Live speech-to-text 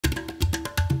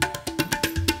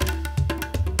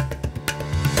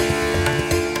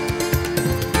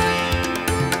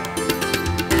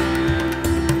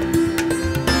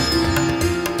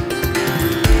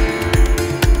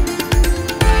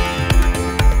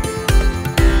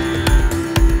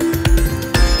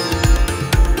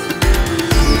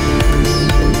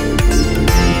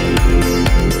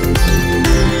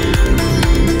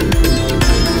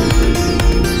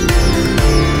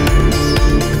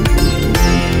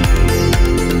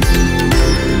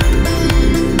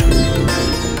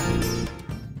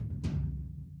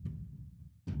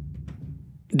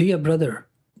Dear brother,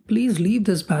 please leave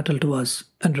this battle to us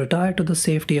and retire to the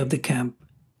safety of the camp.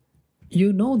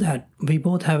 You know that we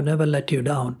both have never let you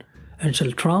down and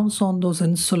shall trounce on those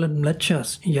insolent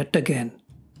mlechas yet again.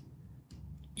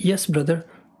 Yes, brother,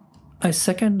 I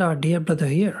second our dear brother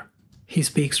here. He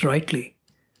speaks rightly.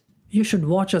 You should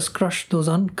watch us crush those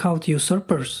uncouth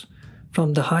usurpers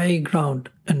from the high ground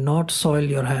and not soil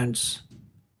your hands.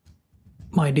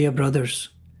 My dear brothers,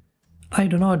 I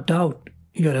do not doubt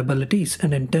your abilities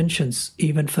and intentions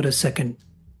even for a second.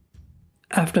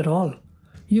 After all,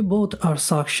 you both are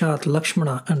Sakshat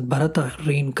Lakshmana and Bharata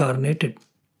reincarnated.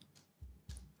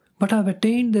 But I have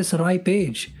attained this ripe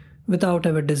age without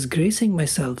ever disgracing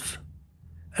myself,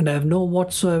 and I have no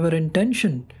whatsoever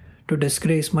intention to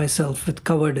disgrace myself with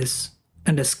cowardice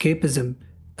and escapism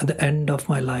at the end of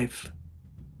my life.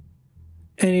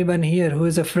 Anyone here who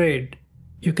is afraid,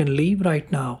 you can leave right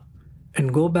now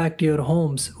and go back to your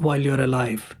homes while you're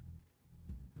alive.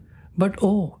 But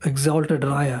oh, exalted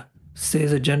Raya,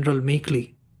 says a general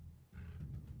meekly.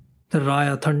 The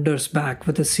Raya thunders back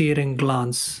with a searing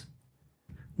glance.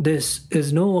 This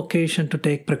is no occasion to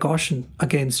take precaution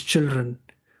against children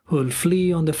who will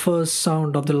flee on the first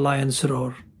sound of the lion's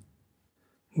roar.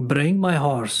 Bring my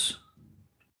horse.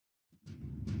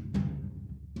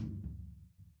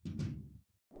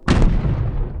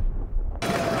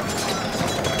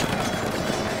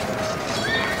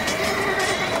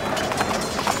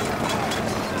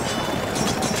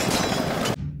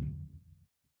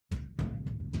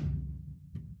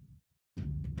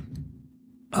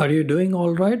 Are you doing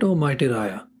all right, O mighty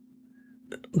Raya?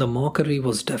 The mockery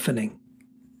was deafening.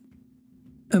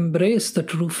 Embrace the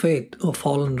true faith, O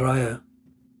fallen Raya,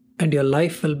 and your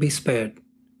life will be spared.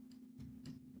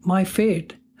 My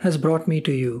fate has brought me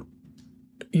to you.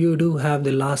 You do have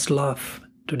the last laugh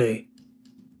today,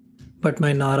 but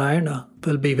my Narayana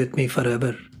will be with me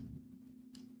forever.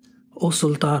 O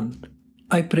Sultan,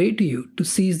 I pray to you to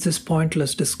cease this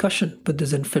pointless discussion with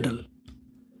this infidel.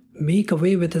 Make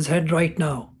away with his head right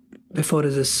now, before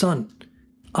his son,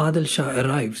 Adil Shah,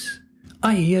 arrives.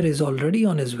 I hear he's already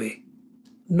on his way.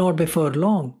 Not before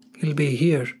long, he'll be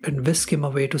here and whisk him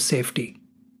away to safety.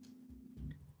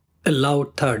 A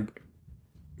loud thud.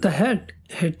 The head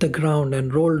hit the ground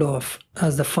and rolled off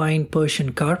as the fine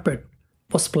Persian carpet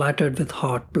was splattered with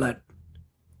hot blood.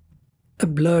 A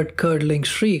blood-curdling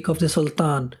shriek of the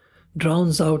Sultan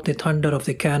drowns out the thunder of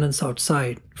the cannons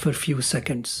outside for a few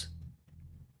seconds.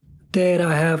 There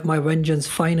I have my vengeance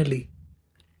finally.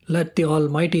 Let the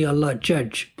Almighty Allah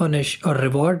judge, punish or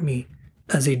reward me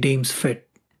as He deems fit.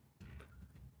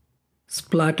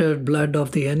 Splattered blood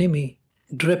of the enemy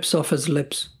drips off his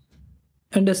lips,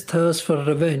 and his thirst for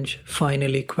revenge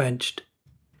finally quenched.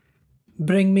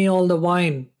 Bring me all the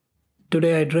wine,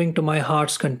 today I drink to my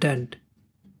heart's content,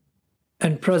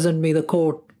 and present me the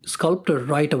court sculptor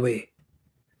right away,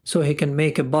 so he can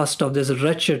make a bust of this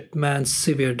wretched man's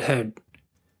severed head,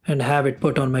 and have it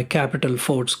put on my capital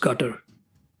fort's gutter.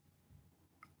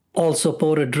 Also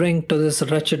pour a drink to this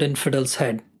wretched infidel's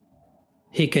head.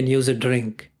 He can use a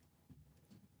drink.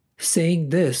 Saying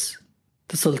this,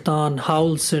 the Sultan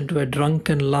howls into a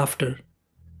drunken laughter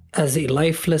as the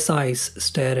lifeless eyes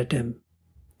stare at him.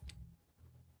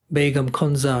 Begum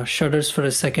Kunza shudders for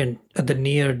a second at the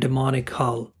near demonic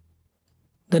howl.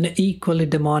 Then an equally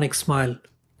demonic smile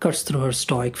cuts through her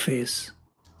stoic face.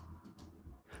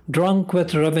 Drunk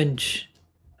with revenge,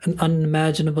 an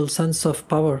unimaginable sense of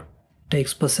power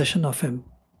takes possession of him.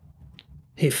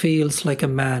 He feels like a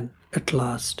man at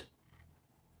last.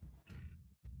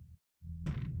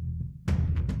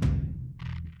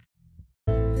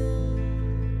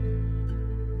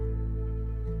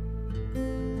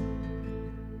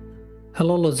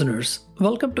 Hello listeners,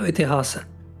 welcome to Ithihasa,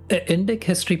 an Indic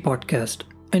history podcast,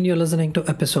 and you're listening to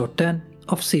episode 10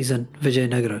 of season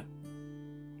Vijayanagara.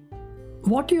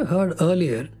 What you heard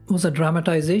earlier was a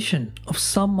dramatization of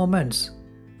some moments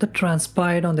that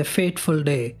transpired on the fateful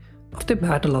day of the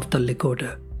Battle of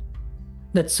Talikota,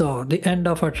 that saw the end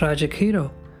of our tragic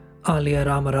hero, Aliya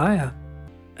Ramaraya,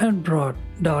 and brought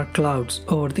dark clouds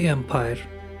over the empire.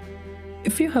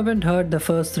 If you haven't heard the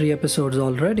first 3 episodes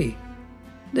already,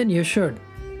 then you should,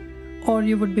 or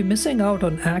you would be missing out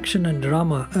on action and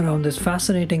drama around this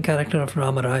fascinating character of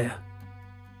Ramaraya.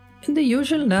 In the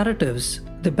usual narratives,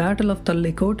 the Battle of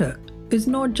Talikota is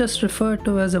not just referred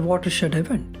to as a watershed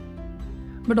event,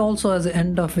 but also as the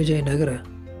end of Vijayanagara.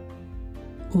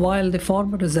 While the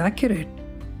former is accurate,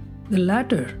 the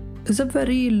latter is a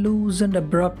very loose and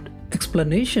abrupt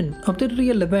explanation of the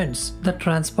real events that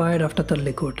transpired after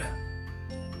Talikota.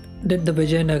 Did the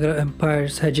Vijayanagara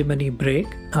Empire's hegemony break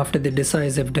after the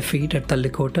decisive defeat at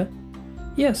Talikota?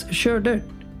 Yes, it sure did.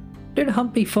 Did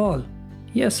Hampi fall?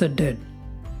 Yes, it did.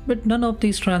 But none of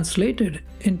these translated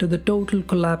into the total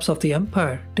collapse of the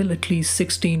empire till at least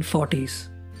 1640s.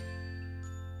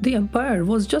 The empire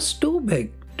was just too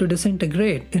big to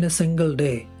disintegrate in a single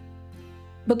day.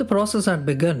 But the process had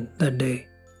begun that day,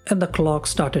 and the clock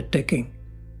started ticking.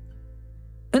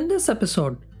 In this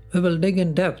episode, we will dig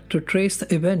in depth to trace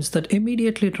the events that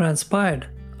immediately transpired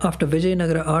after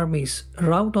Vijayanagara army's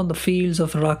rout on the fields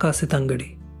of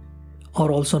Rakasi-Tangadi,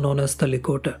 or also known as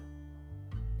Talikota.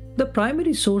 The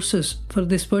primary sources for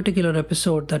this particular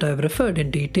episode that I have referred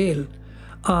in detail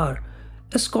are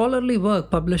a scholarly work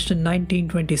published in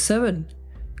 1927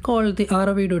 called The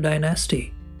Aravidu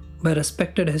Dynasty by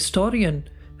respected historian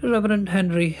Reverend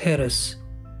Henry Harris,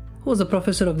 who was a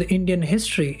professor of the Indian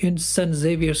history in St.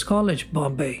 Xavier's College,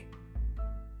 Bombay,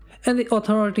 and the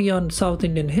Authority on South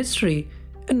Indian History,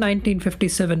 a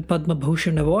 1957 Padma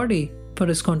Bhushan awardee for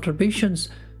his contributions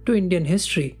to Indian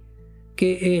history,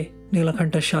 K.A.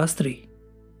 Nilakanta Shastri,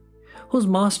 whose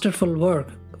masterful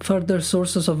work, Further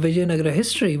Sources of Vijayanagara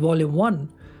History, Volume 1,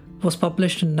 was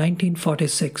published in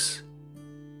 1946.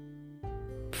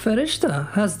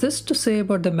 Farishta has this to say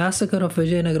about the massacre of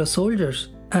Vijayanagara soldiers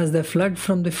as they fled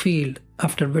from the field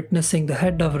after witnessing the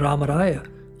head of Ramaraya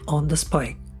on the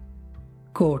spike.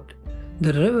 Quote,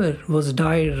 "The river was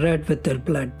dyed red with their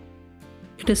blood.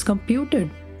 It is computed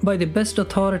by the best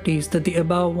authorities that the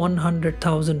above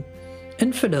 100,000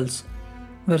 infidels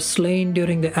were slain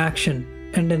during the action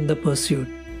and in the pursuit."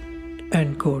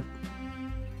 End quote.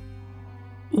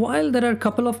 While there are a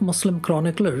couple of Muslim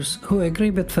chroniclers who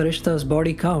agree with Farishta's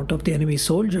body count of the enemy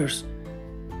soldiers,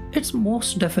 it's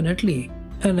most definitely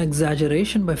an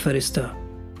exaggeration by Farishta.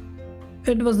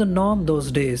 It was the norm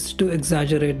those days to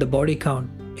exaggerate the body count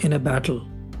in a battle.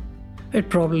 It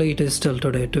probably is still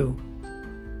today too.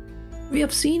 We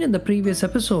have seen in the previous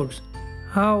episodes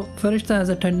how Farishta has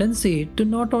a tendency to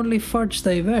not only fudge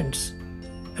the events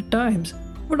at times,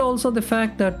 but also the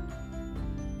fact that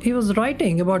he was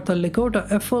writing about Talikota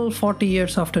a full 40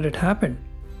 years after it happened.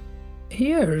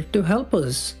 Here, to help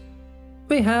us,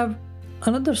 we have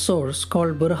another source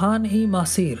called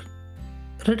Burhan-e-Masir,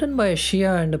 written by a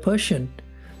Shia and a Persian,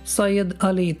 Sayyid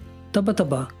Ali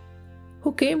Tabataba,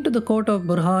 who came to the court of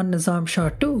Burhan Nizam Shah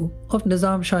II of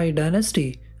Nizam Shahi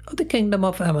dynasty of the Kingdom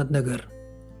of Ahmednagar.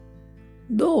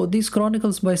 Though these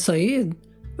chronicles by Sayyid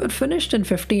were finished in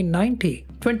 1590,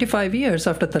 25 years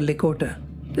after Talikota,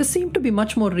 they seem to be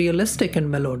much more realistic and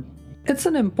mellowed. It's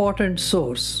an important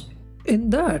source. In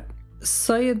that,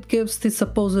 Sayyid gives the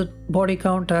supposed body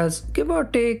count as, give or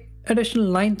take, additional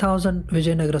 9,000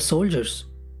 Vijayanagara soldiers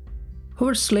who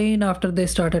were slain after they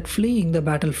started fleeing the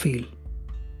battlefield.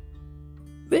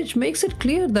 Which makes it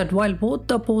clear that while both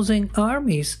the opposing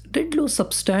armies did lose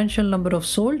substantial number of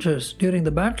soldiers during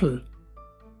the battle,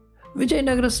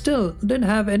 Vijayanagara still didn't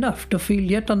have enough to field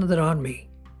yet another army.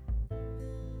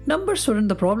 Numbers weren't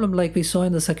the problem like we saw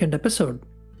in the second episode.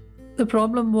 The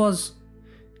problem was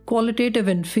qualitative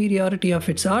inferiority of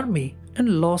its army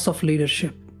and loss of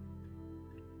leadership.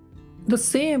 The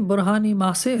same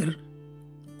Burhani-Masir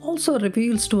also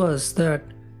reveals to us that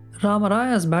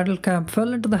Ramaraya's battle camp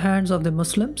fell into the hands of the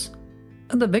Muslims,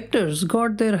 and the victors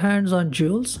got their hands on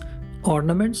jewels,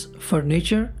 ornaments,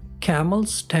 furniture,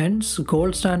 camels, tents,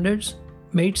 gold standards,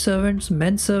 maidservants,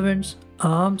 menservants,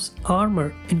 arms,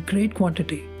 armor in great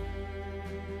quantity.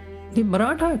 The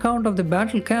Maratha account of the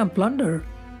battle camp plunder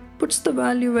puts the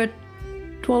value at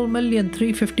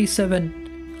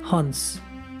 12,357,000 huns.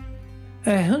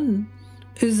 A hun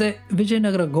is a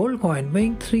Vijayanagara gold coin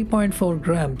weighing 3.4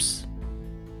 grams.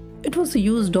 It was the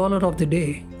used dollar of the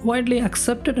day, widely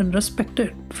accepted and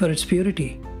respected for its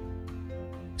purity.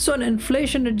 So an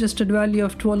inflation-adjusted value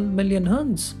of 12 million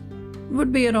huns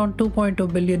would be around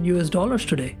 $2.2 billion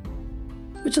today,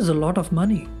 which is a lot of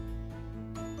money.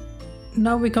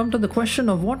 Now we come to the question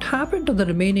of what happened to the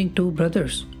remaining two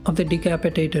brothers of the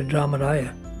decapitated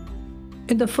Ramaraya.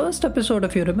 In the first episode,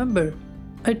 if you remember,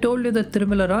 I told you that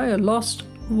Tirumalaraya lost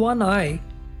one eye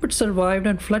but survived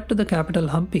and fled to the capital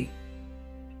Hampi.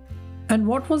 And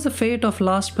what was the fate of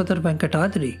last brother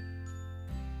Venkatadri?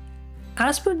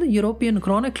 As per the European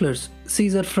chroniclers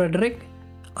Caesar Frederick,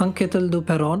 Anquetil du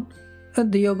Perron,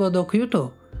 and Diogo do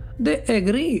Couto, they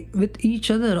agree with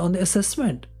each other on the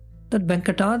assessment that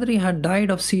Venkatadri had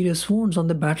died of serious wounds on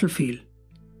the battlefield.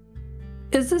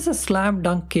 Is this a slam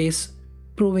dunk case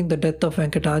proving the death of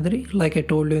Venkatadri like I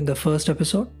told you in the first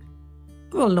episode?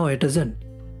 Well, no, it isn't.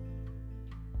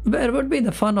 Where would be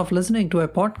the fun of listening to a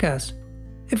podcast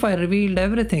if I revealed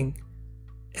everything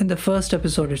in the first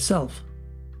episode itself?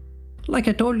 Like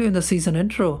I told you in the season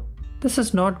intro, this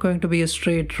is not going to be a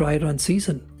straight dry run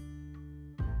season.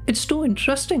 It's too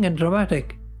interesting and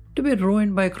dramatic to be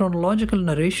ruined by chronological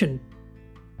narration.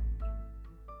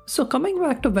 So coming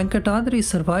back to Venkatadri's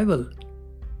survival,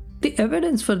 the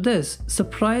evidence for this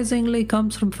surprisingly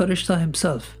comes from Farishta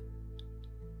himself.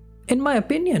 In my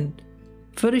opinion,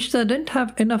 Farishta didn't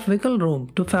have enough wiggle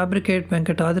room to fabricate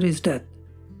Venkatadri's death.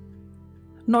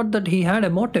 Not that he had a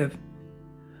motive,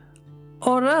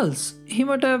 or else he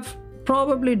might have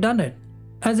probably done it,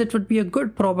 as it would be a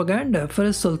good propaganda for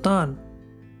his sultan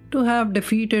to have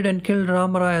defeated and killed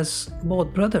Ramaraya's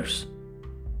both brothers.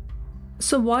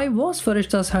 So why was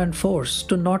Farishta's hand forced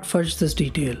to not fudge this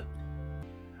detail?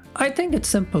 I think it's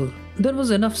simple. There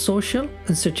was enough social,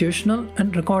 institutional,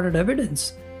 and recorded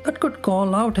evidence that could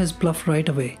call out his bluff right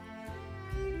away.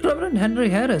 Reverend Henry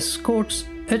Harris quotes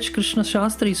H. Krishna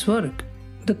Shastri's work,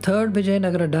 The Third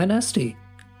Vijayanagara Dynasty,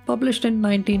 published in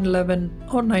 1911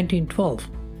 or 1912.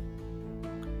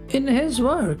 In his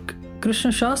work,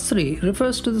 Krishna Shastri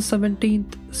refers to the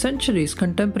 17th century's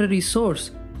contemporary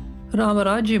source,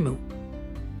 Ramarajyamu.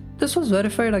 This was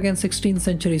verified against 16th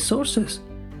century sources,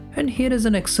 and here is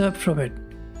an excerpt from it.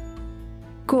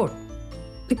 Quote,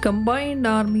 the combined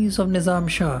armies of Nizam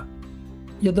Shah,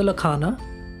 Yadullah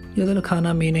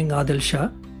Khana meaning Adil Shah,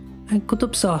 and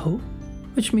Qutub Sahu,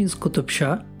 which means Qutub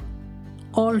Shah,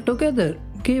 all together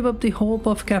gave up the hope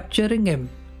of capturing him.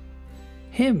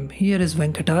 Him here is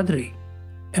Venkatadri.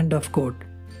 End of quote.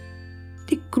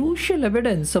 The crucial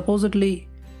evidence supposedly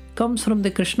comes from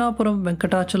the Krishnapuram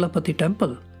Venkatachalapati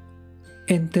temple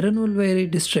in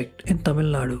Tirunelveli district in Tamil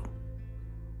Nadu.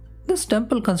 This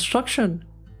temple construction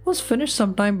was finished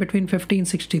sometime between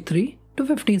 1563 to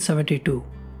 1572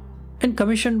 and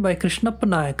commissioned by Krishnappa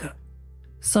Nayaka,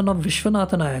 son of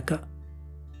Vishwanatha Nayaka.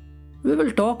 We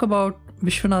will talk about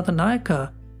Vishwanatha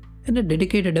Nayaka in a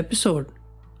dedicated episode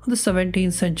of the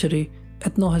 17th century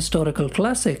ethno-historical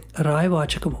classic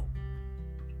Rayavachakamu.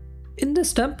 In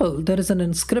this temple there is an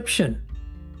inscription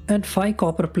and 5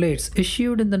 copper plates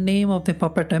issued in the name of the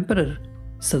puppet emperor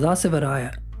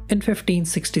Sadasivaraya in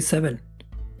 1567,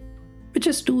 which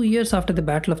is 2 years after the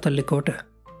Battle of Talikota.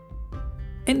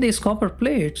 In these copper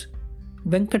plates,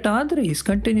 Venkatadri's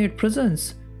continued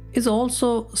presence is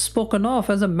also spoken of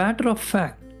as a matter of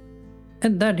fact,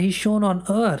 and that he shone on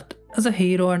earth as a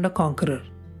hero and a conqueror.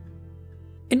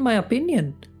 In my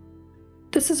opinion,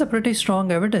 this is a pretty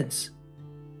strong evidence,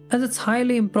 as it's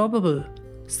highly improbable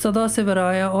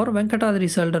Sadasivaraya or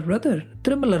Venkatadri's elder brother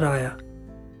Tirumalaraya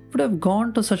would have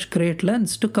gone to such great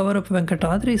lengths to cover up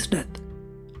Venkatadri's death.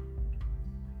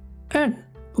 And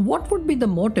what would be the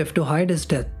motive to hide his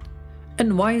death,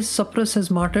 and why suppress his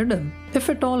martyrdom if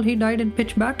at all he died in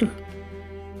pitched battle?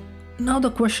 Now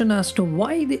the question as to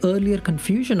why the earlier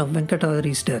confusion of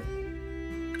Venkatadri's death.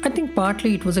 I think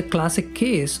partly it was a classic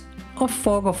case of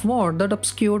fog of war that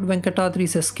obscured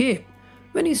Venkatadri's escape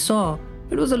when he saw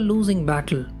it was a losing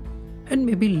battle, and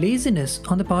maybe laziness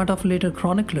on the part of later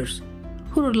chroniclers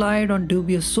who relied on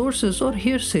dubious sources or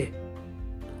hearsay.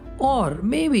 Or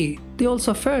maybe they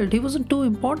also felt he wasn't too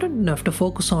important enough to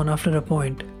focus on after a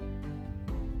point.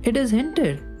 It is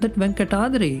hinted that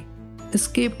Venkatadri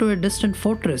escaped to a distant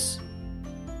fortress.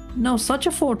 Now such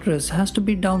a fortress has to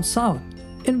be down south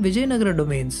in Vijayanagara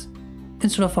domains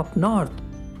instead of up north,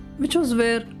 which was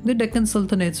where the Deccan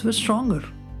Sultanates were stronger.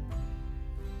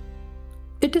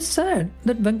 It is said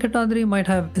that Venkatadri might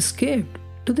have escaped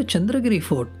to the Chandragiri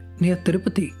fort near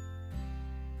Tirupati,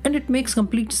 and it makes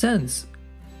complete sense.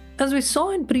 As we saw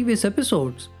in previous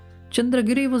episodes,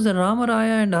 Chandragiri was the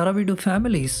Ramaraya and Aravidu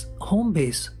families' home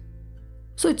base,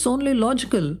 so it's only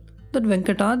logical that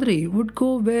Venkatadri would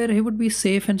go where he would be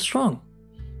safe and strong.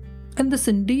 And this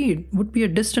indeed would be a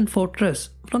distant fortress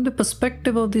from the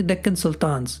perspective of the Deccan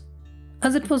Sultans,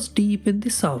 as it was deep in the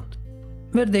south,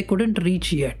 where they couldn't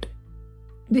reach yet.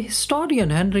 The historian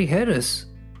Henry Harris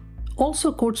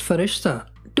also quotes Farishta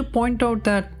to point out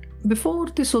that before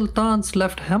the Sultans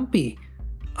left Hampi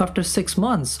after 6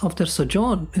 months of their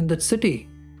sojourn in that city,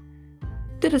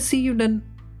 they received an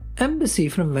embassy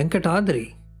from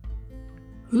Venkatadri.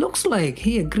 Looks like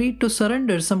he agreed to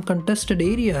surrender some contested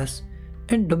areas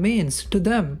and domains to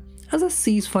them as a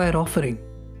ceasefire offering.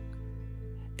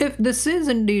 If this is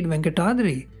indeed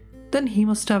Venkatadri, then he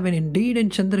must have been indeed in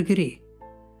Chandragiri,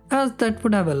 as that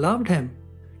would have allowed him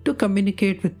to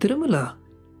communicate with Tirumala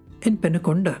in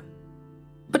Penukonda.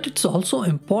 But it's also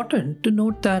important to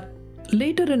note that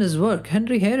later in his work,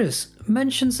 Henry Harris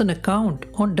mentions an account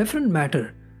on different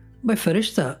matter by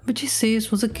Farishta, which he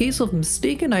says was a case of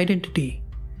mistaken identity,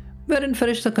 wherein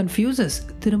Farishta confuses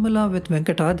Tirumala with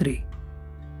Venkatadri.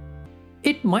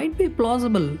 It might be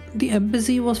plausible the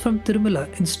embassy was from Tirumala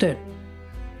instead.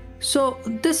 So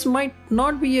this might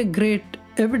not be a great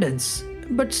evidence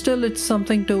but still it's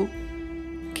something to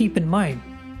keep in mind.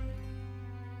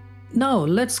 Now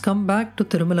let's come back to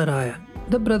Tirumala Raya,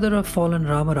 the brother of fallen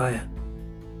Ramaraya.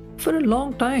 For a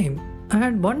long time, I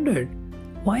had wondered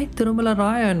why Tirumala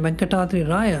Raya and Venkatadri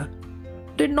Raya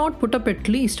did not put up at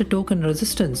least a token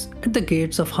resistance at the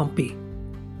gates of Hampi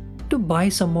to buy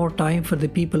some more time for the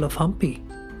people of Hampi.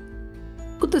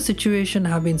 Could the situation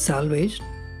have been salvaged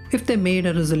if they made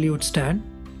a resolute stand?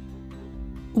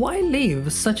 Why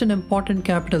leave such an important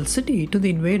capital city to the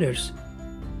invaders,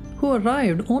 who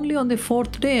arrived only on the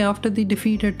 4th day after the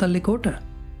defeat at Talikota?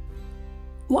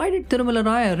 Why did Tirumala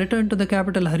Raya return to the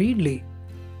capital hurriedly,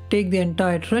 take the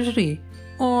entire treasury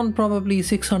on probably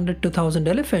 600 to 1000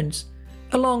 elephants,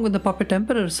 along with the puppet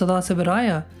emperor Sadasiva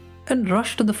Raya, and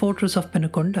rush to the fortress of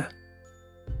Penukonda?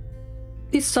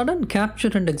 The sudden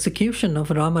capture and execution of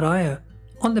Ramaraya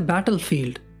on the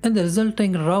battlefield and the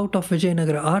resulting rout of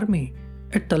Vijayanagara army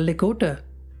at Talikota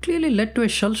clearly led to a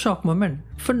shell-shock moment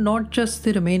for not just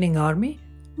the remaining army,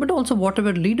 but also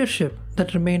whatever leadership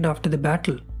that remained after the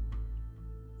battle.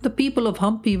 The people of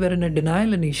Hampi were in a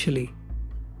denial initially.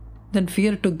 Then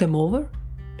fear took them over,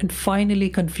 and finally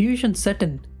confusion set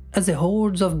in as the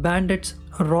hordes of bandits,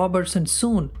 robbers, and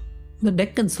soon the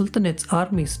Deccan Sultanate's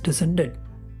armies descended.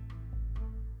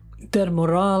 Their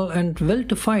morale and will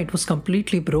to fight was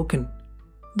completely broken.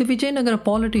 The Vijayanagara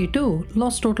polity too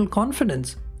lost total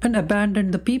confidence and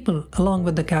abandoned the people along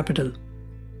with the capital.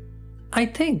 I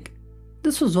think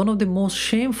this was one of the most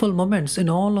shameful moments in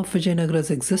all of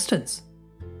Vijayanagara's existence.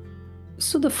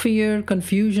 So the fear,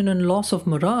 confusion and loss of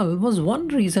morale was one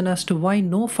reason as to why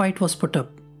no fight was put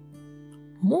up.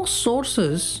 Most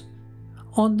sources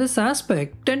on this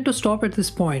aspect tend to stop at this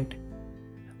point.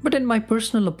 But in my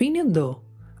personal opinion though,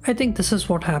 I think this is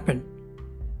what happened.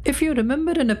 If you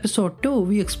remember in episode 2,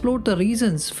 we explored the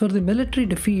reasons for the military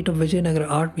defeat of Vijayanagara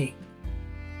army.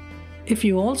 If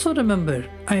you also remember,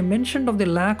 I mentioned of the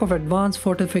lack of advanced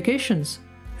fortifications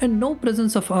and no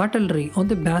presence of artillery on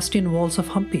the bastion walls of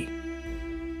Hampi.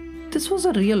 This was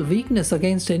a real weakness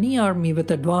against any army with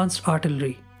advanced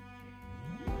artillery.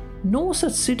 No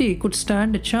such city could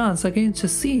stand a chance against a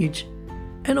siege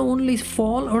and only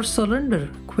fall or surrender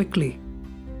quickly.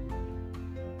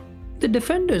 The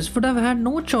defenders would have had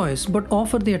no choice but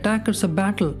offer the attackers a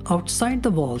battle outside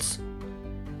the walls.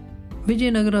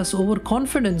 Vijayanagara's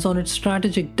overconfidence on its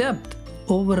strategic depth,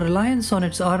 over-reliance on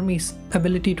its army's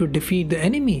ability to defeat the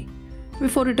enemy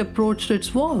before it approached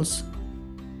its walls,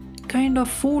 kind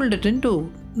of fooled it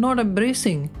into not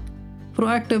embracing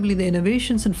proactively the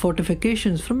innovations and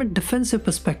fortifications from a defensive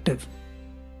perspective.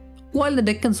 While the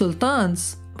Deccan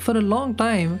Sultans, for a long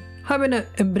time, have been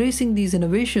embracing these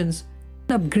innovations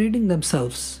and upgrading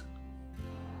themselves.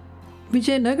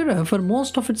 Vijayanagara, for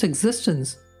most of its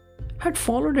existence, had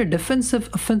followed a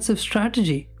defensive-offensive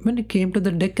strategy when it came to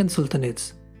the Deccan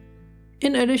Sultanates,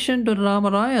 in addition to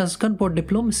Ramaraya's gunboat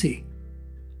diplomacy.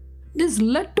 This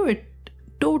led to it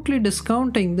totally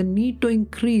discounting the need to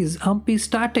increase Hampi's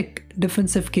static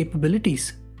defensive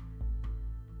capabilities.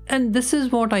 And this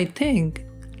is what I think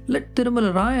led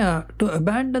Tirumala Raya to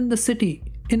abandon the city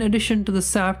in addition to the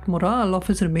sapped morale of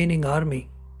his remaining army.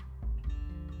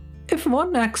 If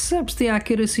one accepts the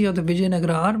accuracy of the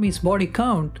Vijayanagara army's body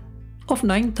count of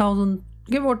 9,000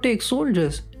 give or take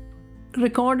soldiers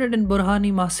recorded in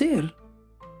Burhani Masir,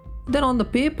 then on the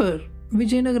paper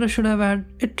Vijayanagara should have had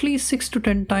at least 6 to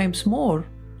 10 times more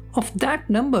of that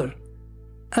number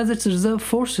as its reserve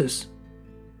forces,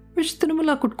 which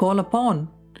Tirumala could call upon,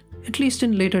 at least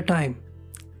in later time.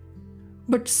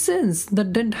 But since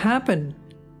that didn't happen,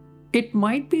 it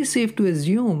might be safe to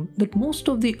assume that most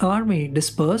of the army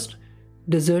dispersed,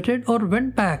 deserted or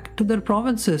went back to their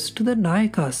provinces, to their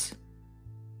Nayakas.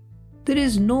 There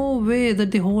is no way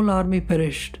that the whole army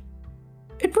perished.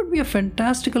 It would be a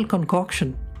fantastical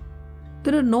concoction.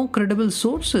 There are no credible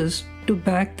sources to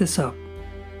back this up.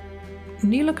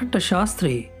 Nilakanta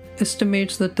Shastri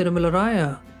estimates that Tirumala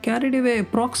Raya carried away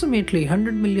approximately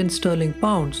 100 million sterling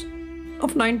pounds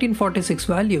of 1946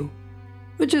 value,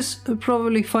 which is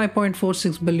probably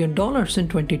 $5.46 billion in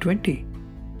 2020.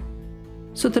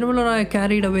 So Tirumala Raya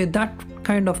carried away that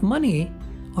kind of money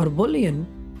or bullion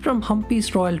from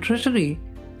Hampi's royal treasury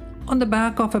on the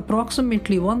back of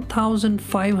approximately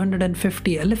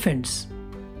 1,550 elephants.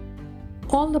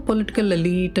 All the political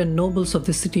elite and nobles of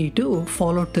the city too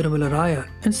followed Tirumala Raya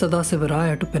and Sadasiva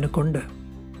Raya to Penukonda.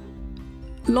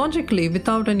 Logically,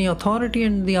 without any authority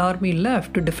and the army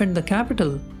left to defend the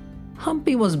capital,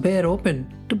 Hampi was bare open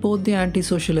to both the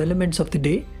anti-social elements of the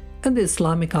day and the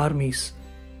Islamic armies.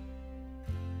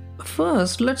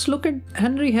 First, let's look at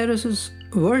Henry Harris's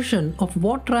version of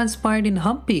what transpired in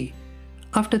Hampi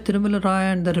after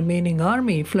Tirumalaraya and the remaining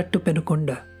army fled to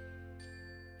Penukunda.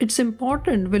 It's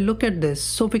important we look at this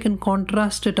so we can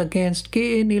contrast it against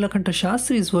K.A. Nilakanta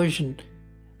Shastri's version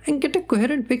and get a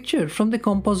coherent picture from the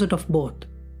composite of both.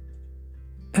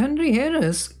 Henry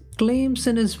Harris claims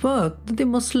in his work that the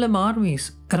Muslim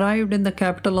armies arrived in the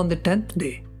capital on the 10th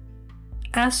day.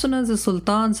 As soon as the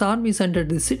Sultan's armies entered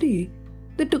the city,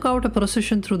 they took out a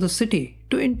procession through the city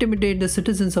to intimidate the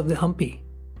citizens of the Hampi,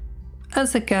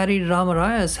 as they carried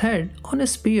Ramaraya's head on a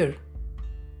spear,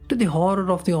 to the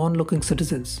horror of the onlooking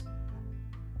citizens.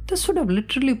 This would have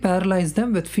literally paralyzed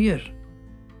them with fear.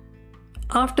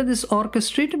 After this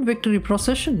orchestrated victory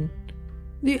procession,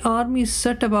 the armies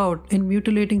set about in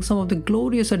mutilating some of the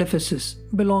glorious edifices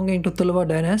belonging to Tuluva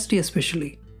dynasty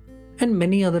especially, and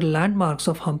many other landmarks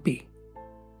of Hampi.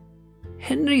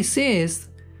 Henry says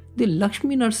the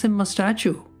Lakshmi Narasimha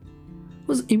statue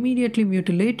was immediately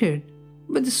mutilated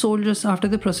by the soldiers after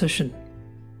the procession,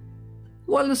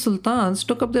 while the sultans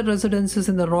took up their residences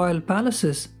in the royal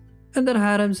palaces and their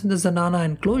harems in the Zanana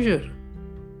enclosure,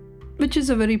 which is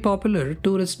a very popular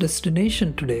tourist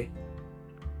destination today.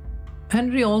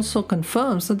 Henry also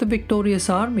confirms that the victorious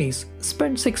armies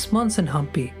spent 6 months in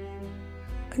Hampi,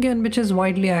 again which is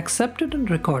widely accepted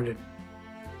and recorded.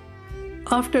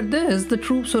 After this, the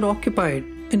troops were occupied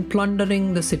in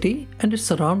plundering the city and its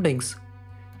surroundings.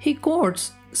 He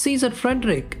quotes Caesar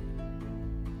Frederick,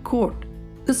 quote,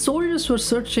 "The soldiers were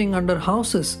searching under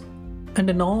houses and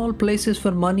in all places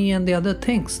for money and the other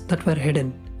things that were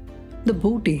hidden. The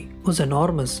booty was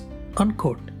enormous,"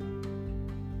 unquote.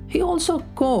 He also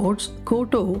quotes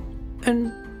Couto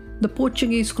and the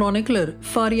Portuguese chronicler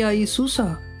Faria e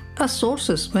Sousa as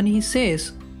sources when he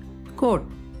says, quote,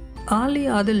 "Ali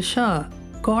Adil Shah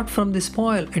got from the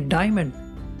spoil a diamond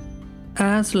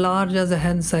as large as a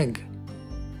hen's egg,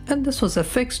 and this was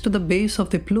affixed to the base of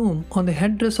the plume on the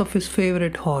headdress of his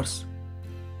favorite horse.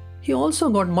 He also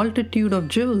got multitude of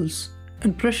jewels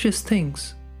and precious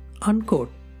things,"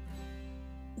 unquote.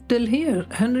 Till here,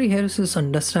 Henry Harris's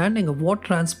understanding of what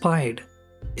transpired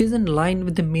is in line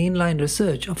with the mainline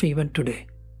research of even today.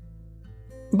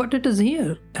 But it is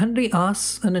here Henry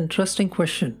asks an interesting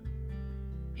question.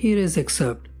 Here is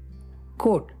excerpt.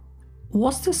 Quote,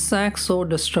 "Was this sack so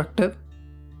destructive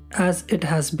as it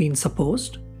has been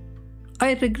supposed?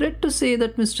 I regret to say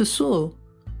that Mr. Sewell,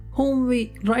 whom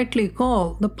we rightly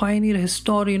call the pioneer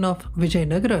historian of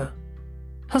Vijayanagara,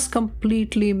 has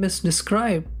completely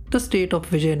misdescribed the state of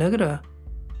Vijayanagara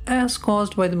as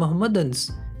caused by the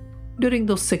Mohammedans during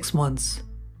those 6 months.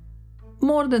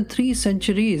 More than 3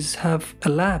 centuries have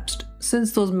elapsed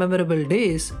since those memorable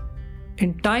days,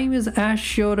 and time is as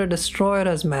sure a destroyer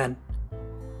as man.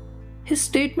 His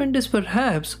statement is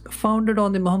perhaps founded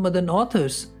on the Mohammedan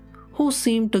authors who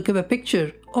seem to give a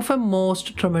picture of a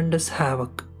most tremendous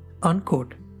havoc,"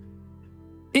 unquote.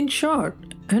 In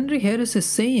short, Henry Harris is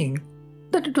saying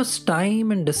that it was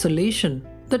time and desolation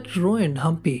that ruined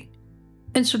Hampi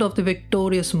instead of the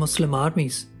victorious Muslim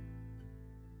armies,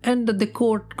 and that the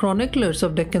court chroniclers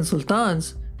of Deccan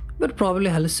Sultans were probably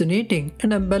hallucinating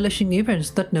and embellishing events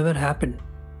that never happened.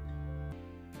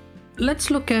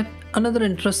 Let's look at another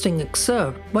interesting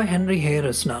excerpt by Henry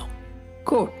Harris now.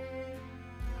 Quote,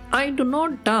 "I do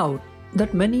not doubt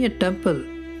that many a temple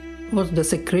was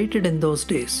desecrated in those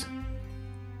days,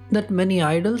 that many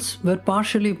idols were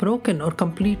partially broken or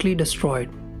completely destroyed,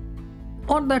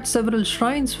 or that several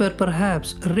shrines were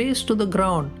perhaps razed to the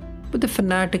ground with a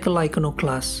fanatical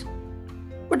iconoclast.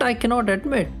 But I cannot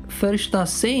admit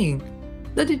Farishta's saying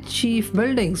that the chief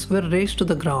buildings were razed to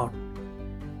the ground,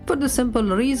 for the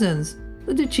simple reasons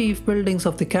that the chief buildings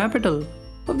of the capital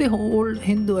of the whole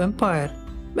Hindu empire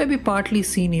may be partly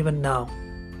seen even now.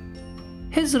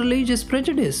 His religious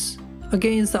prejudice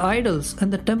against the idols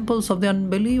and the temples of the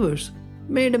unbelievers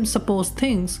made him suppose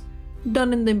things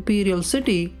done in the imperial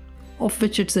city of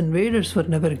which its invaders were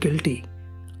never guilty,"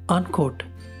 unquote.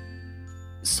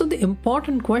 So the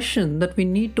important question that we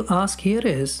need to ask here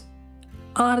is,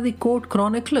 are the court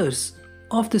chroniclers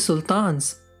of the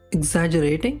sultans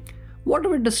exaggerating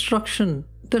whatever destruction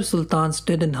their sultans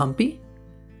did in Hampi?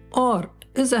 Or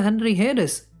is a Henry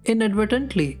Harris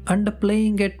inadvertently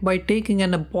underplaying it by taking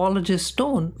an apologist's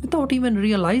tone without even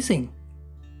realizing?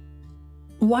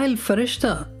 While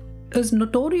Farishta is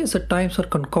notorious at times for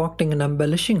concocting and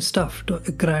embellishing stuff to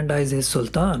aggrandize his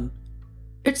sultan,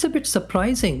 it's a bit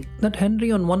surprising that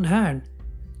Henry on one hand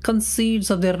concedes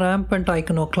of the rampant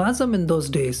iconoclasm in those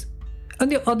days, on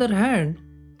the other hand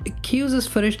accuses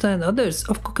Farishta and others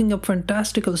of cooking up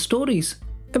fantastical stories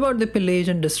about the pillage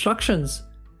and destructions,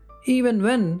 even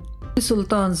when the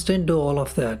sultans didn't do all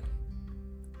of that.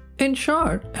 In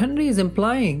short, Henry is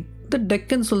implying the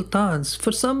Deccan Sultans,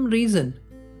 for some reason,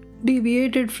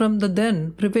 deviated from the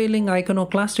then prevailing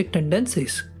iconoclastic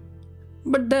tendencies.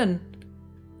 But then,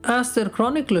 asked their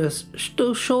chroniclers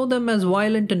to show them as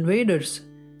violent invaders,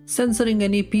 censoring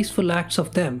any peaceful acts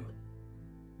of them.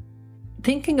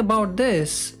 Thinking about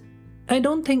this, I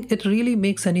don't think it really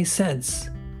makes any sense.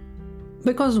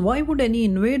 Because why would any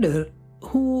invader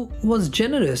who was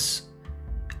generous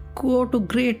go to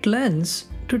great lengths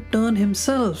to turn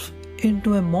himself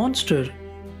into a monster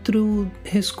through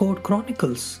his court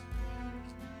chronicles?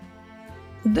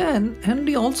 Then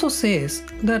Henry also says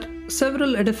that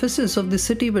several edifices of the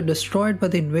city were destroyed by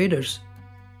the invaders,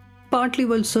 partly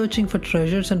while searching for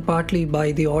treasures and partly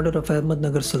by the order of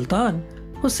Ahmednagar Sultan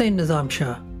Hussain Nizam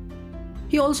Shah.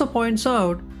 He also points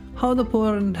out how the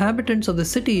poor inhabitants of the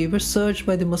city were searched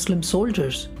by the Muslim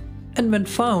soldiers and when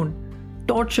found,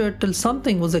 tortured till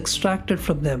something was extracted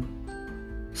from them.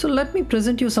 So let me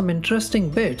present you some interesting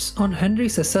bits on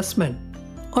Henry's assessment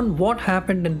on what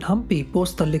happened in Hampi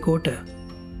post Talikota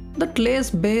that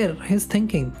lays bare his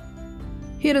thinking.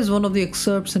 Here is one of the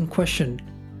excerpts in question.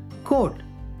 Quote,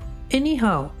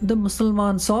 "Anyhow, the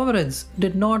Mussulman sovereigns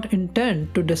did not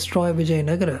intend to destroy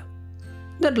Vijayanagara.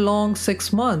 That long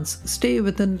 6 months stay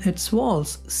within its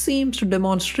walls seems to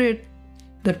demonstrate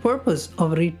their purpose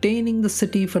of retaining the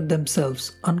city for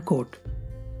themselves." Unquote.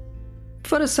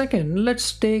 For a second,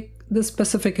 let's take this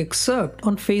specific excerpt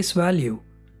on face value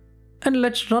and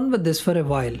let's run with this for a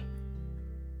while.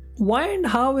 Why and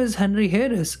how is Henry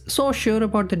Harris so sure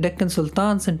about the Deccan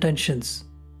Sultan's intentions?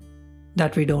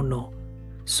 That we don't know.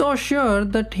 So sure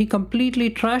that he completely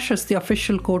trashes the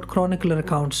official court chronicler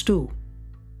accounts too.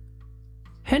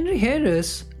 Henry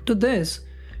Harris, to this,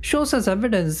 shows as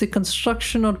evidence the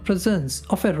construction or presence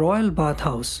of a royal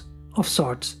bathhouse of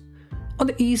sorts on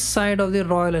the east side of the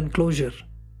royal enclosure.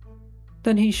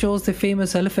 Then he shows the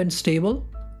famous elephant stable,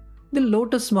 the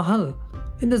Lotus Mahal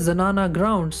in the Zanana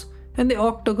grounds, and the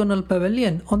octagonal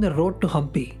pavilion on the road to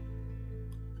Hampi.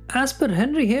 As per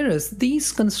Henry Harris,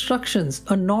 these constructions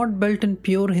are not built in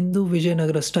pure Hindu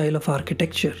Vijayanagara style of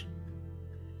architecture.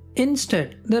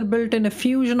 Instead, they're built in a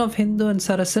fusion of Hindu and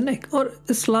Saracenic or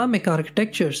Islamic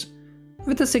architectures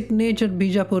with a signature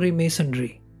Bijapuri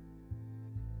masonry.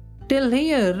 Till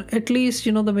here, at least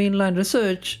the mainline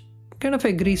research kind of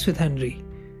agrees with Henry.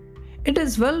 It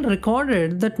is well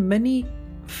recorded that many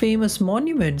famous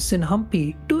monuments in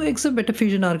Hampi do exhibit a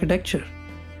fusion architecture.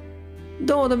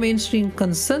 Though the mainstream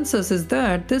consensus is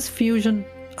that this fusion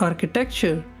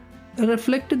architecture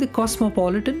reflected the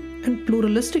cosmopolitan and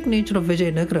pluralistic nature of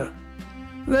Vijayanagara,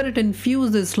 where it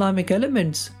infused the Islamic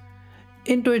elements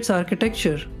into its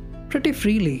architecture pretty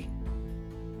freely.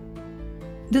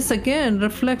 This again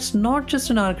reflects not just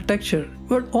in architecture,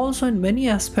 but also in many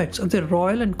aspects of the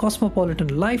royal and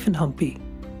cosmopolitan life in Hampi.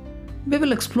 We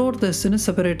will explore this in a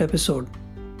separate episode.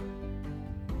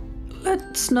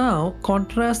 Let's now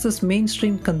contrast this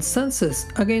mainstream consensus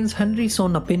against Henry's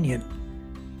own opinion.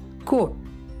 Quote,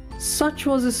 "Such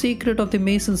was the secret of the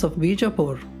Masons of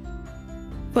Bijapur.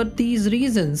 For these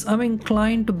reasons, I am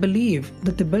inclined to believe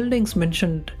that the buildings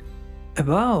mentioned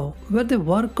above were the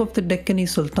work of the Deccani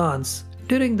Sultans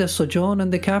during their sojourn in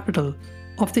the capital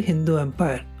of the Hindu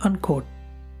Empire." Unquote.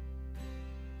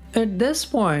 At this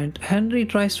point, Henry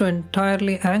tries to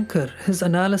entirely anchor his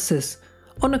analysis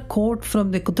on a quote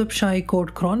from the Qutub Shahi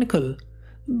Court Chronicle,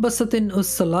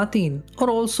 Basatin-us-Salatin, or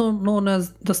also known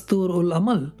as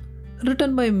Dastur-ul-Amal,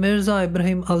 written by Mirza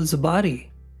Ibrahim al-Zubari,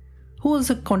 who was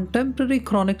a contemporary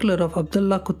chronicler of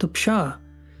Abdullah Qutub Shah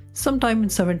sometime in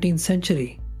 17th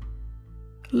century.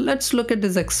 Let's look at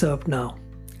this excerpt now.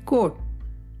 Quote,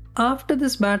 "After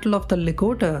this Battle of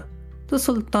Talikota, the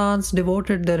Sultans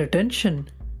devoted their attention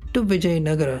to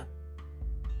Vijayanagara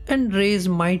and raised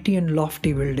mighty and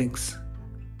lofty buildings."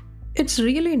 It's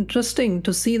really interesting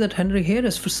to see that Henry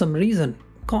Harris, for some reason,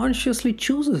 consciously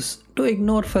chooses to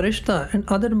ignore Farishta and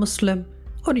other Muslim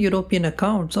or European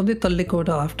accounts of the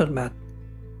Talikota aftermath.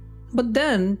 But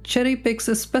then cherry picks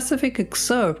a specific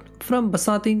excerpt from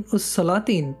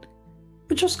Basatin-us-Salatin,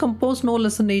 which was composed no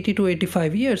less than 80 to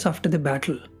 85 years after the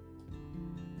battle.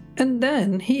 And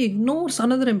then he ignores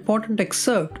another important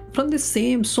excerpt from the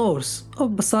same source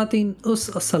of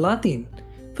Basatin-us-Salatin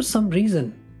for some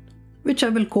reason, which I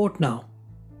will quote now.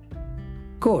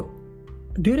 Quote,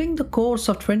 "During the course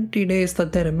of 20 days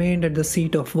that they remained at the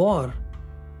seat of war,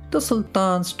 the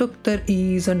sultans took their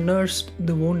ease and nursed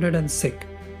the wounded and sick.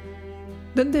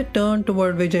 Then they turned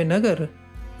toward Vijayanagar,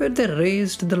 where they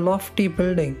razed the lofty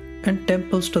building and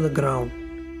temples to the ground.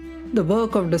 The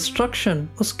work of destruction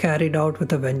was carried out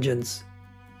with a vengeance.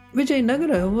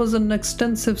 Vijayanagara was an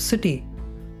extensive city,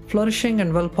 flourishing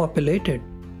and well populated.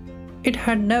 It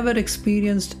had never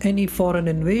experienced any foreign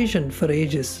invasion for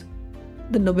ages.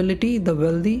 The nobility, the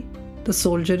wealthy, the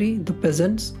soldiery, the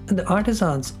peasants, and the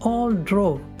artisans all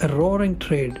drove a roaring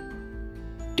trade.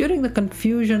 During the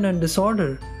confusion and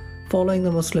disorder following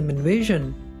the Muslim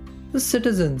invasion, the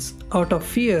citizens, out of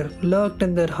fear, lurked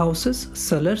in their houses,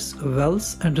 cellars,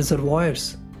 wells, and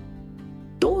reservoirs.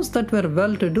 Those that were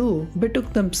well-to-do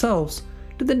betook themselves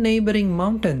to the neighboring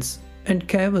mountains and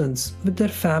caverns with their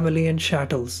family and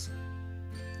chattels.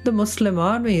 The Muslim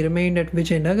army remained at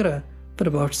Vijayanagara for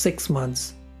about 6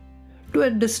 months. To a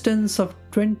distance of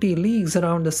 20 leagues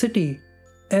around the city,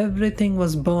 everything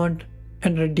was burnt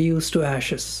and reduced to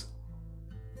ashes."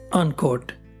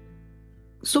 Unquote.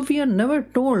 So we are never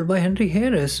told by Henry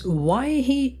Harris why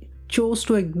he chose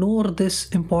to ignore this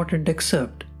important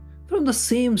excerpt from the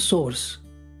same source.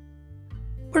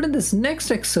 But in this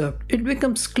next excerpt, it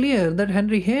becomes clear that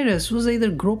Henry Harris was either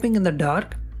groping in the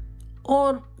dark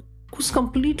or was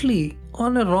completely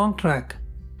on a wrong track.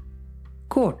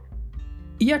 Quote,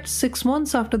 "Yet 6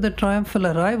 months after the triumphal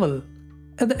arrival,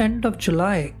 at the end of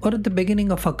July or at the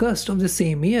beginning of August of the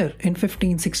same year in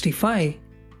 1565,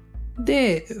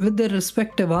 they, with their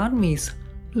respective armies,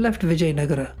 left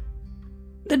Vijayanagara.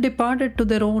 They departed to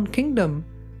their own kingdom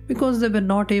because they were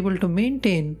not able to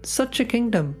maintain such a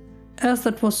kingdom as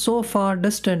that was so far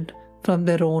distant from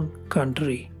their own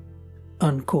country."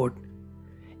 Unquote.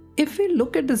 If we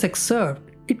look at this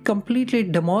excerpt, it completely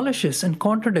demolishes and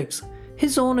contradicts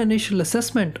his own initial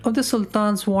assessment of the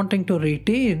sultans wanting to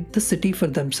retain the city for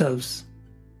themselves.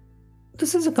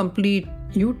 This is a complete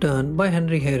U-turn by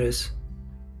Henry Harris.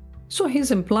 So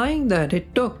he's implying that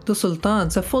it took the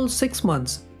sultans a full 6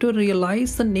 months to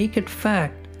realize the naked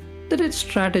fact that it's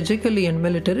strategically and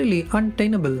militarily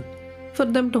untenable for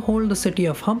them to hold the city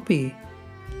of Hampi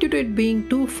due to it being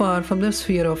too far from their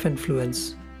sphere of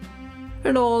influence.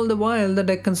 And all the while the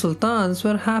Deccan sultans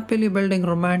were happily building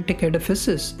romantic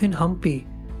edifices in Hampi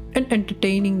and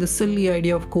entertaining the silly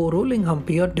idea of co-ruling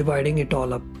Hampi or dividing it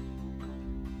all up.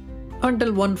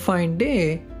 Until one fine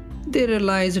day, they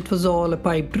realized it was all a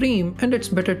pipe dream and it's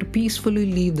better to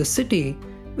peacefully leave the city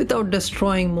without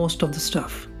destroying most of the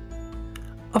stuff.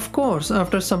 Of course,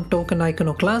 after some token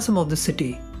iconoclasm of the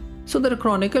city, so the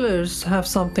chroniclers have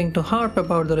something to harp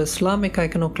about their Islamic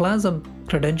iconoclasm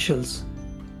credentials.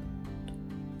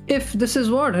 If this is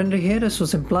what Henry Harris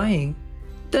was implying,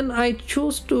 then I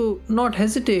choose to not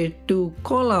hesitate to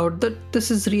call out that this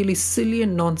is really silly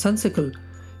and nonsensical,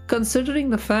 considering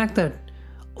the fact that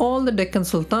all the Deccan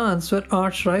sultans were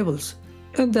arch rivals,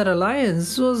 and their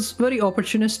alliance was very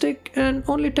opportunistic and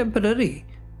only temporary,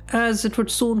 as it would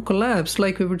soon collapse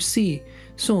like we would see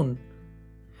soon.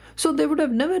 So they would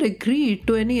have never agreed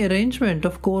to any arrangement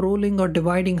of co-ruling or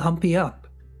dividing Hampi up,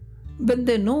 when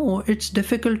they know it's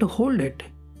difficult to hold it.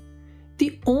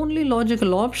 The only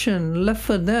logical option left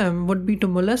for them would be to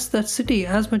molest that city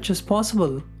as much as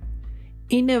possible,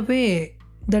 in a way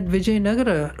that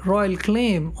Vijayanagara royal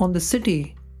claim on the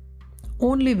city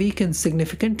only weakens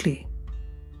significantly.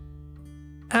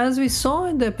 As we saw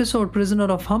in the episode Prisoner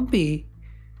of Hampi,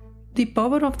 the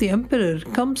power of the emperor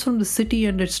comes from the city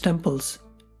and its temples.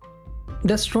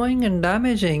 Destroying and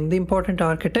damaging the important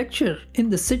architecture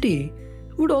in the city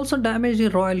would also damage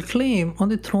the royal claim on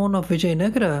the throne of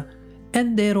Vijayanagara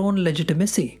and their own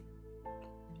legitimacy.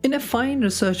 In a fine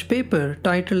research paper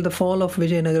titled The Fall of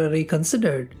Vijayanagara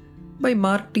Reconsidered by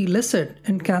Mark T. Lissett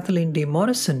and Kathleen D.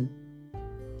 Morrison,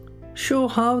 show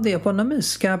how the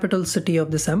eponymous capital city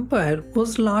of this empire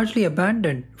was largely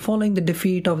abandoned following the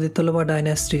defeat of the Tulava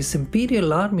dynasty's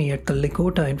imperial army at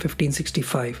Talikota in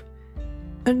 1565.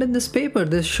 And in this paper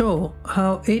they show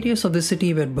how areas of the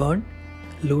city were burned,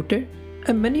 looted,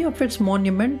 and many of its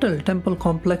monumental temple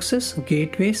complexes,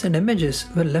 gateways, and images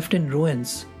were left in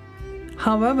ruins.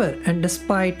 However, and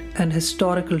despite an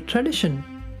historical tradition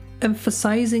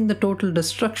emphasizing the total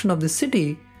destruction of the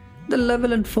city, the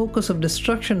level and focus of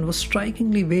destruction was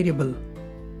strikingly variable.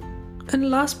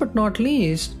 And last but not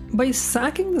least, by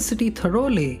sacking the city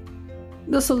thoroughly,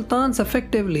 the sultans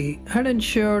effectively had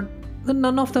ensured that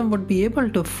none of them would be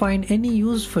able to find any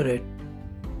use for it.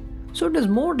 So it is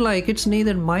more like it's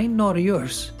neither mine nor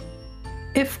yours.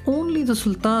 If only the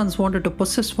sultans wanted to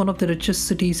possess one of the richest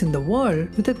cities in the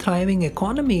world with a thriving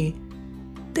economy,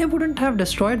 they wouldn't have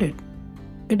destroyed it.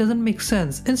 It doesn't make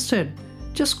sense. Instead,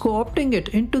 just co-opting it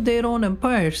into their own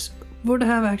empires would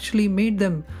have actually made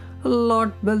them a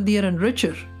lot wealthier and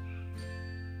richer.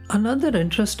 Another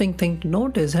interesting thing to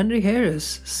note is Henry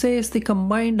Harris says the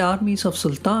combined armies of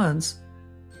sultans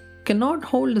cannot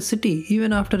hold the city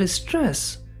even after his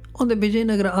stress on the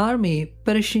Vijayanagara army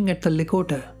perishing at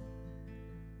Talikota.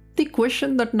 The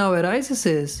question that now arises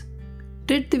is,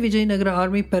 Did the Vijayanagara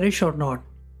army perish or not?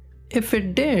 If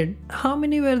it did, how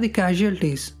many were the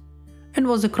casualties? And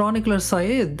was the chronicler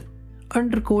Syed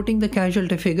underquoting the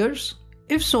casualty figures?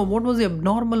 If so, what was the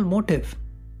abnormal motive?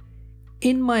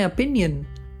 In my opinion,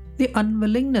 the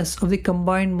unwillingness of the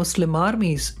combined Muslim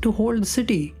armies to hold the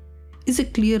city is a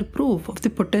clear proof of the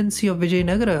potency of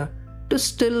Vijayanagara to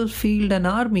still field an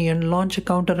army and launch a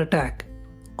counterattack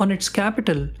on its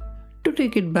capital to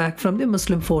take it back from the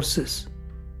Muslim forces.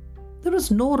 There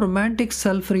was no romantic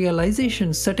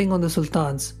self-realization setting on the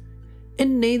sultans,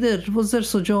 and neither was their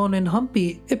sojourn in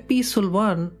Hampi a peaceful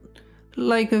one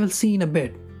like we will see in a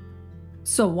bit.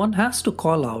 So one has to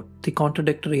call out the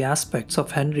contradictory aspects of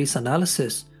Henry's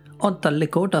analysis on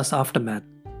Talikota's aftermath,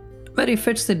 where he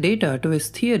fits the data to his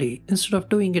theory instead of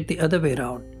doing it the other way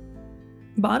around.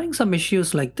 Barring some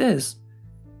issues like this,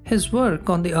 his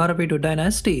work on the Arabido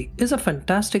dynasty is a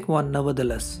fantastic one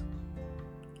nevertheless.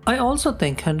 I also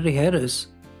think Henry Harris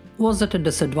was at a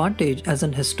disadvantage as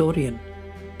an historian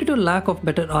due to lack of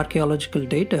better archaeological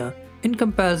data in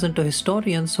comparison to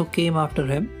historians who came after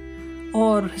him,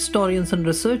 or historians and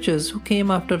researchers who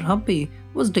came after Hampi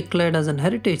was declared as an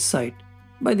heritage site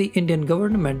by the Indian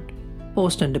government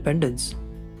post-independence.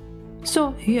 So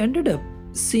he ended up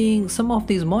seeing some of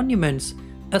these monuments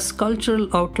as cultural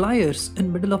outliers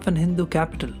in middle of an Hindu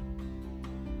capital.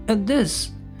 And this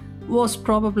was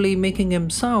probably making him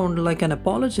sound like an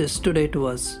apologist today to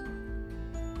us.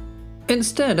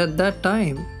 Instead, at that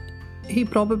time, he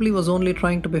probably was only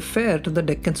trying to be fair to the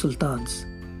Deccan Sultans,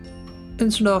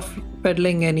 instead of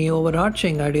peddling any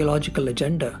overarching ideological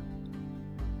agenda.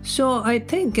 So I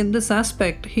think in this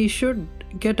aspect he should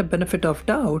get a benefit of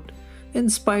doubt in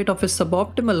spite of his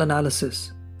suboptimal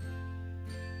analysis.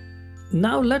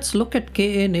 Now let's look at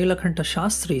K.A. Nilakanta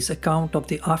Shastri's account of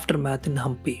the aftermath in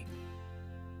Hampi.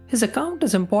 His account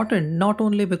is important not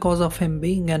only because of him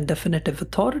being an definitive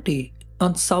authority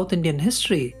on South Indian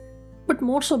history, but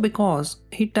more so because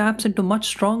he taps into much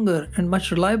stronger and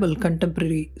much reliable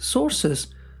contemporary sources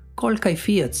called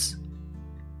kaifiyats.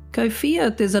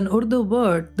 Kaifiyat is an Urdu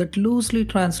word that loosely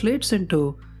translates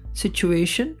into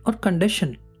situation or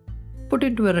condition, put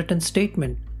into a written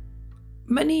statement.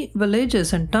 Many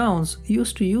villages and towns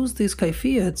used to use these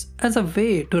kaifiyats as a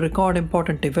way to record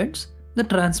important events that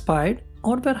transpired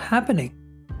or were happening.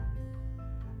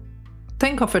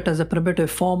 Think of it as a primitive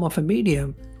form of a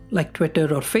medium like Twitter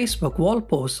or Facebook wall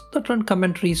posts that run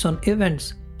commentaries on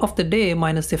events of the day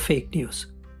minus the fake news.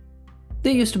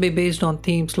 They used to be based on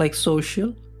themes like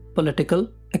social, political,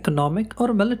 economic,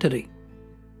 or military.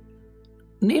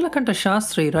 Nilakanta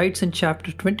Shastri writes in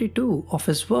chapter 22 of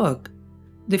his work,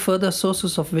 The Further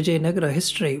Sources of Vijayanagara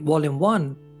History, Volume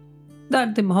 1,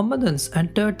 that the Muhammadans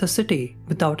entered the city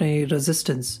without any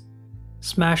resistance,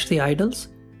 smashed the idols,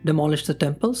 demolished the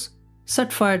temples,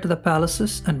 set fire to the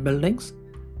palaces and buildings,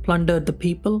 plundered the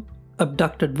people,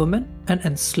 abducted women, and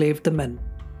enslaved the men.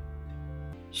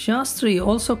 Shastri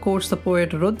also quotes the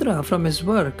poet Rudra from his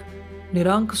work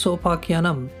Niranka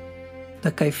Sopakyanam,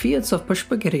 the Kaifiyats of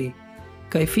Pushpagiri,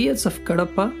 Kaifiyats of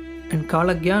Kadapa, and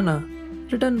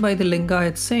Kalagyana, written by the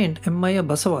Lingayat saint Emmaya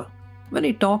Basava, when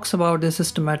he talks about the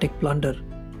systematic plunder,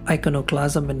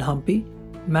 iconoclasm in Hampi,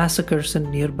 massacres in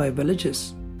nearby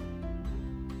villages.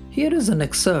 Here is an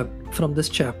excerpt from this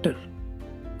chapter.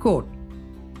 Quote,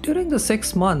 during the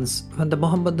 6 months when the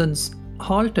Mohammedans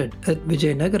halted at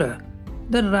Vijayanagara,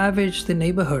 they ravaged the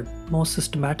neighborhood most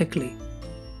systematically.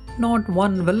 Not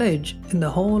one village in the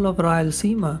whole of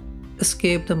Rayalaseema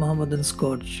escaped the Mohammedan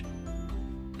scourge.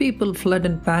 People fled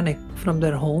in panic from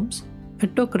their homes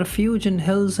and took refuge in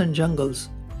hills and jungles,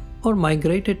 or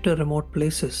migrated to remote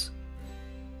places.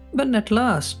 When at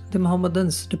last the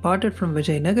Mohammedans departed from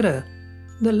Vijayanagara,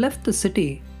 they left the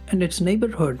city and its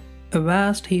neighborhood a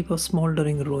vast heap of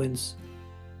smoldering ruins.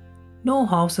 No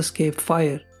house escaped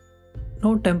fire,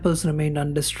 no temples remained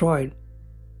undestroyed,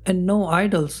 and no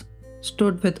idols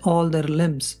stood with all their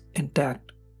limbs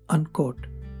intact. Unquote.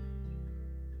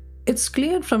 It's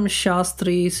clear from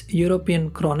Shastri's European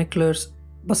chroniclers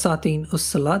Basatin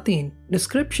Salatin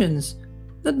descriptions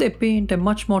that they paint a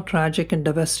much more tragic and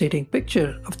devastating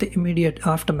picture of the immediate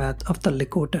aftermath of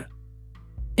Talikota,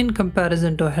 in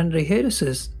comparison to Henry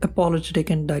Harris's apologetic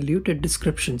and diluted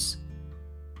descriptions.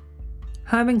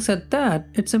 Having said that,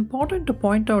 it's important to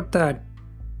point out that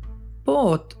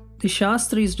both the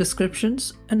Shastri's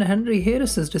descriptions and Henry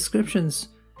Harris's descriptions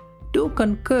do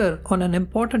concur on an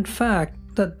important fact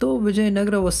that though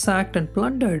Vijayanagara was sacked and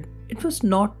plundered, it was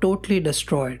not totally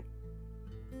destroyed,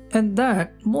 and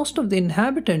that most of the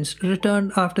inhabitants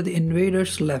returned after the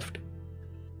invaders left.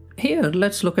 Here,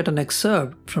 let's look at an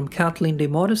excerpt from Kathleen de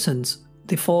Morrison's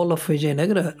The Fall of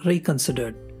Vijayanagara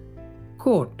Reconsidered.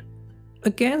 Quote,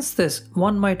 against this,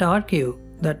 one might argue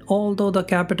that although the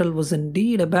capital was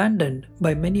indeed abandoned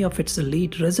by many of its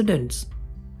elite residents,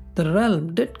 the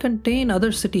realm did contain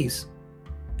other cities,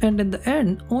 and in the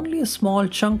end, only a small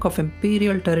chunk of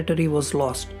imperial territory was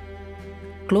lost.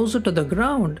 Closer to the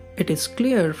ground, it is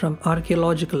clear from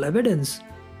archaeological evidence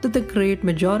that the great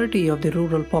majority of the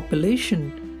rural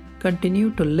population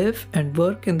continued to live and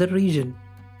work in the region.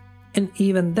 And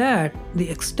even that, the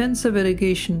extensive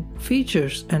irrigation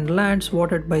features and lands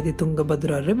watered by the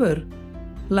Tungabhadra river,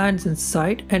 lands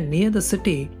inside and near the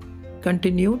city,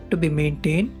 continued to be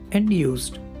maintained and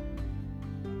used.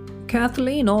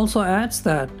 Kathleen also adds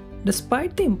that,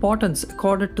 despite the importance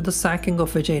accorded to the sacking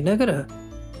of Vijayanagara,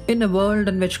 in a world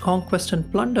in which conquest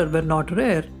and plunder were not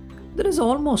rare, there is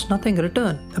almost nothing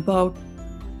written about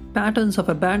patterns of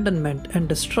abandonment and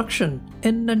destruction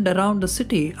in and around the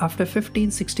city after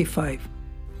 1565.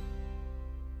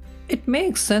 It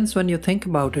makes sense when you think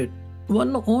about it.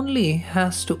 One only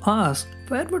has to ask,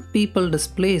 where would people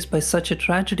displaced by such a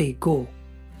tragedy go?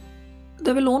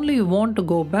 They will only want to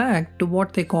go back to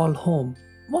what they call home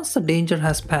once the danger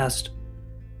has passed.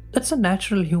 That's a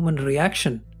natural human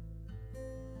reaction.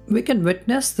 We can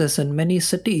witness this in many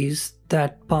cities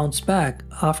that bounce back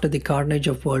after the carnage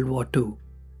of World War II.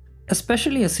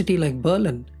 Especially a city like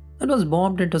Berlin that was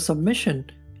bombed into submission,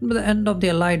 and by the end of the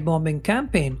Allied bombing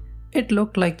campaign, it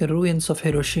looked like the ruins of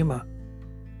Hiroshima.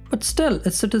 But still,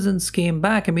 its citizens came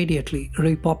back immediately,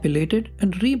 repopulated,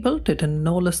 and rebuilt it in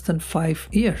no less than 5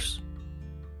 years.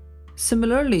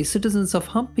 Similarly, citizens of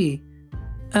Hampi,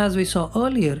 as we saw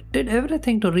earlier, did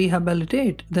everything to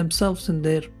rehabilitate themselves in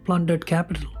their plundered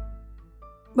capital.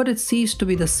 But it ceased to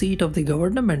be the seat of the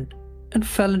government and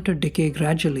fell into decay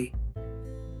gradually,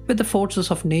 with the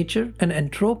forces of nature and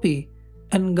entropy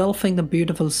engulfing the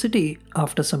beautiful city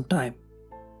after some time.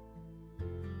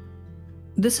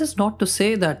 This is not to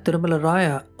say that Tirumala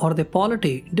Raya or the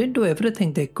polity didn't do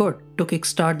everything they could to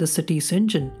kickstart the city's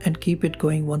engine and keep it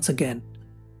going once again.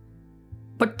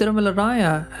 But Tirumala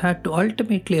Raya had to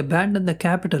ultimately abandon the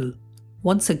capital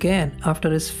once again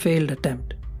after his failed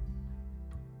attempt.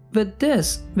 With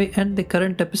this, we end the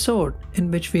current episode in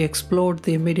which we explored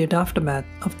the immediate aftermath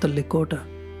of Talikota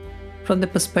from the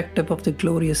perspective of the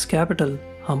glorious capital,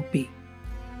 Hampi.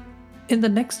 In the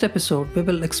next episode, we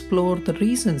will explore the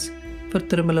reasons for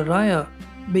Tirumala Raya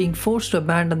being forced to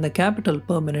abandon the capital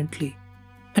permanently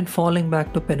and falling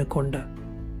back to Penukonda.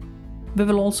 We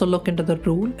will also look into the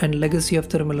rule and legacy of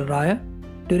Tirumala Raya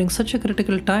during such a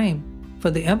critical time for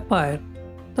the empire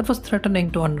that was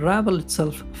threatening to unravel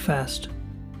itself fast.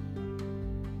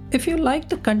 If you like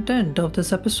the content of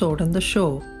this episode and the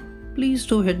show, please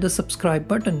do hit the subscribe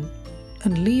button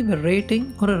and leave a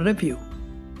rating or a review.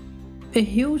 A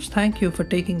huge thank you for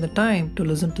taking the time to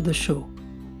listen to the show.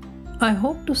 I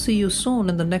hope to see you soon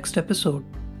in the next episode.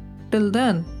 Till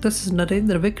then, this is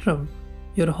Narendra Vikram,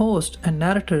 your host and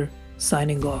narrator,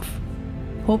 signing off.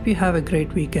 Hope you have a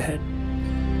great week ahead.